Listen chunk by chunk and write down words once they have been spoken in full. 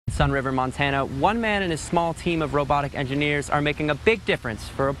Sun River, Montana, one man and his small team of robotic engineers are making a big difference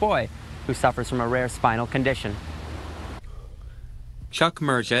for a boy who suffers from a rare spinal condition. Chuck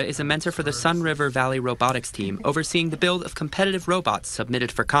Merja is a mentor for the Sun River Valley robotics team, overseeing the build of competitive robots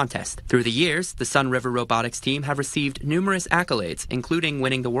submitted for contest. Through the years, the Sun River robotics team have received numerous accolades, including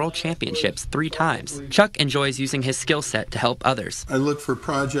winning the World Championships 3 times. Chuck enjoys using his skill set to help others. I look for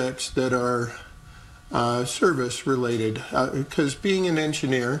projects that are service related, because being an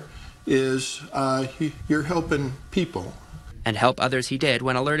engineer is you're helping people. And help others he did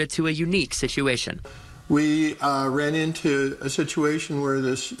when alerted to a unique situation. We ran into a situation where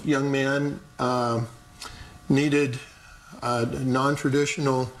this young man needed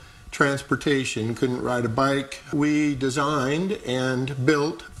non-traditional transportation, couldn't ride a bike. We designed and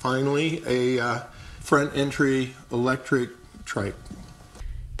built, finally, a front entry electric trike.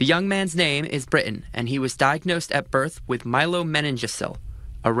 The young man's name is Britton, and he was diagnosed at birth with myelomeningocele,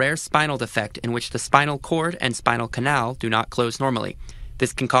 a rare spinal defect in which the spinal cord and spinal canal do not close normally.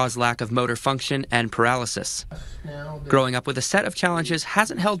 This can cause lack of motor function and paralysis. Growing up with a set of challenges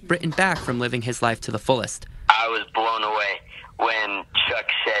hasn't held Britton back from living his life to the fullest. I was blown away when Chuck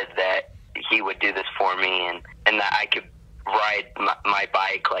said that he would do this for me and that I could ride my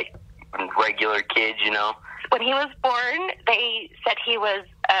bike like regular kids, you know. When he was born, they said he was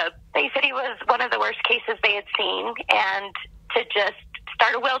one of the worst cases they had seen, and to just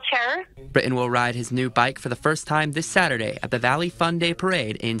start a wheelchair. Britton will ride his new bike for the first time this Saturday at the Valley Fun Day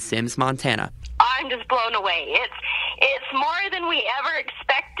Parade in Sims, Montana. I'm just blown away. It's more than we ever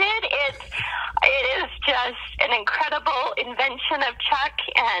expected. It is just an incredible invention of Chuck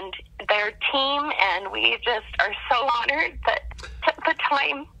and their team, and we just are so honored that took the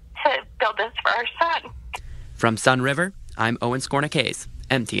time to build this for our son. From Sun River, I'm Owen Skornickays,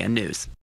 MTN News.